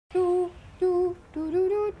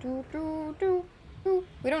Do, do, do, do.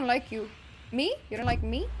 We don't like you. Me? You don't like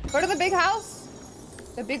me? Go to the big house.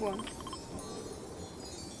 The big one.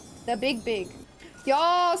 The big.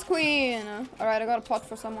 Yas, queen! Alright, I got a pot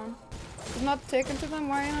for someone. It's not taken to them?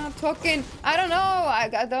 Why are you not talking? I don't know. I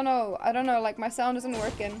don't know. I don't know. Like, my sound isn't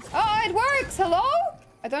working. Oh, it works! Hello?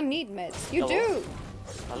 I don't need meds. You do.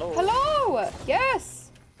 Hello. Hello!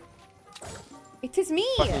 Yes! It is me!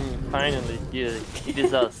 Fucking finally, yeah, it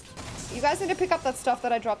is us. You guys need to pick up that stuff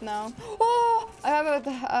that I dropped now. Oh! I have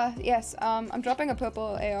a... yes, I'm dropping a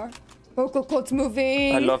purple AR. Vocal cords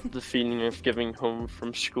moving! I love the feeling of getting home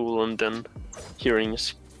from school and then hearing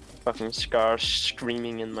fucking scars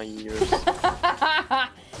screaming in my ears.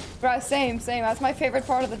 Bro, same. That's my favorite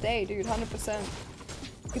part of the day, dude. 100%.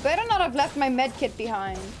 You better not have left my med kit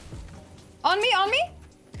behind. On me!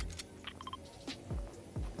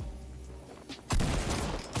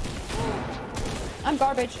 I'm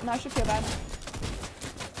garbage, and I should feel bad.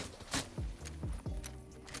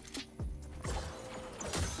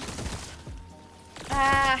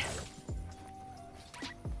 Ah.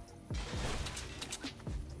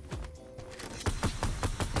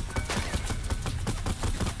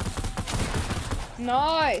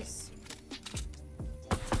 Nice.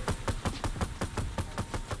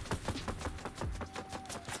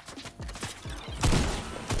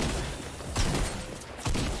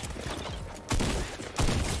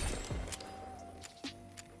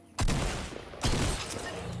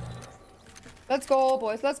 Let's go,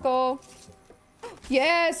 boys. Let's go.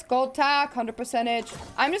 Yes, gold tack, 100%.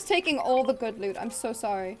 I'm just taking all the good loot. I'm so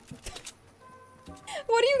sorry.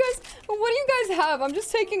 What do you guys have? I'm just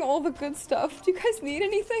taking all the good stuff. Do you guys need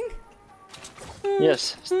anything?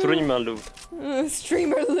 Yes, streamer loot.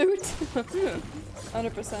 Streamer loot.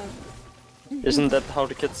 100%. Isn't that how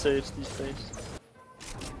the kids say it these days?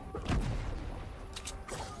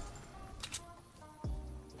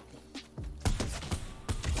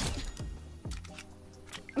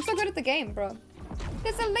 I'm so good at the game, bro.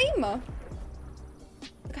 There's a llama.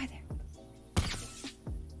 The guy there.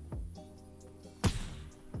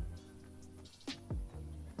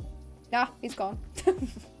 Nah, he's gone.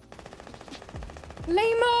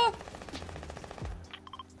 Llama!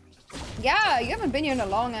 Yeah, you haven't been here in a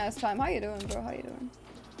long ass time. How you doing, bro? How you doing?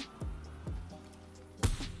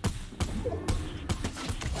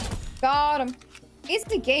 Got him.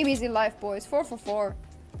 Easy game, easy life, boys. 4 for 4.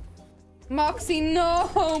 Moxie,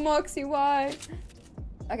 no! Moxie, why?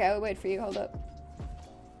 Okay, I'll wait for you. Hold up.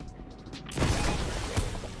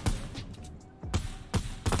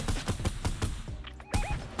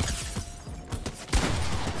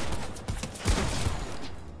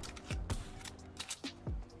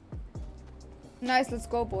 Nice, let's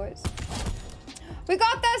go, boys. We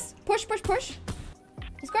got this! Push, push, push.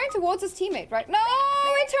 He's going towards his teammate, right? No!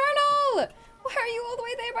 Eternal! Why are you all the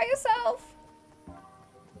way there by yourself?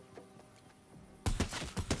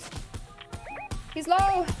 He's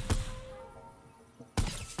low.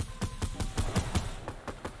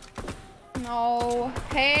 No.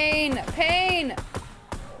 Pain. Pain.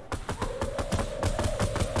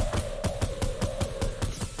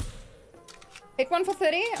 Hit one for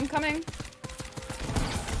 30. I'm coming.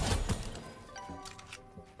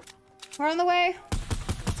 We're on the way.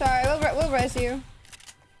 Sorry, we'll res you.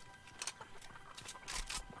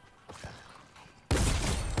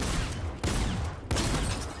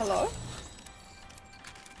 Hello?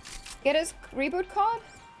 Get his reboot card?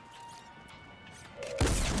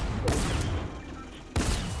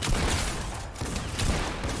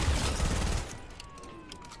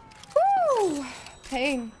 Woo!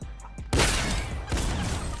 Pain.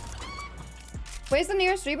 Where's the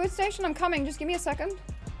nearest reboot station? I'm coming. Just give me a second.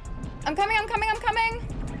 I'm coming.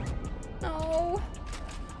 No.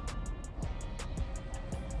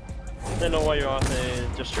 They know where you are. They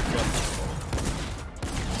just shoot you up.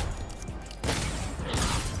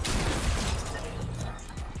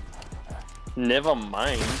 Never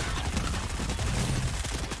mind.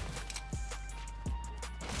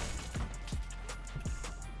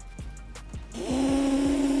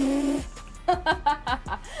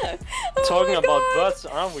 Talking about butts,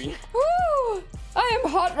 aren't we? Woo! I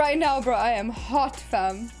am hot right now, bro. I am hot,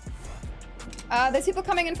 fam. There's people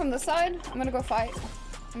coming in from this side. I'm gonna go fight.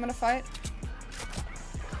 I'm gonna fight.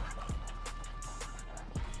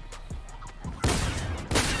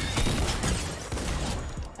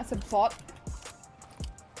 That's a bot.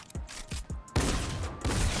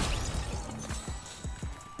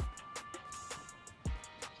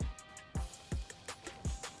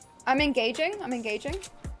 I'm engaging.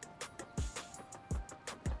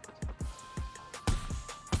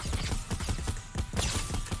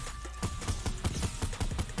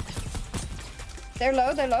 They're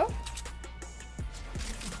low, they're low.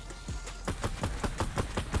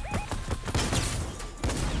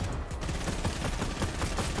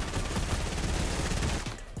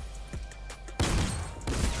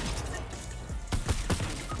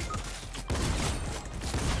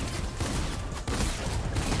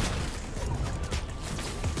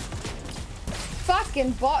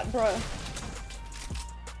 Fucking bot, bro.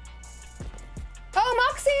 Oh,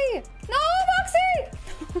 Moxie! No, Moxie!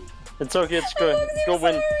 It's okay, it's good. Moxie, Go I'm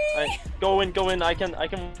win. sorry. Go in. I can.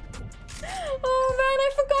 Oh man, I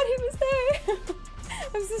forgot he was there.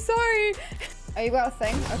 I'm so sorry. Oh, you got a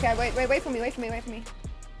thing? Okay, wait for me. Wait for me.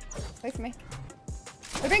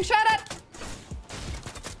 We're being shot at.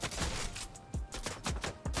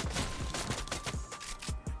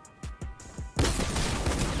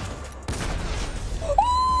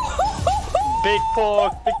 Big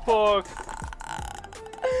pork.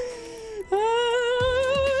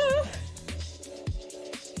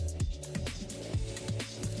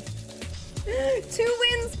 Two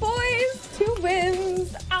wins, boys. 2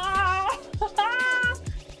 wins. Ah.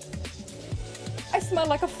 I smell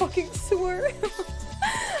like a fucking sewer.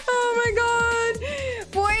 Oh my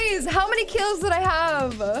god. Boys, how many kills did I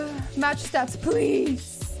have? Match stats,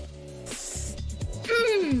 please.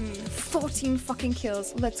 14 fucking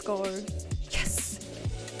kills. Let's go.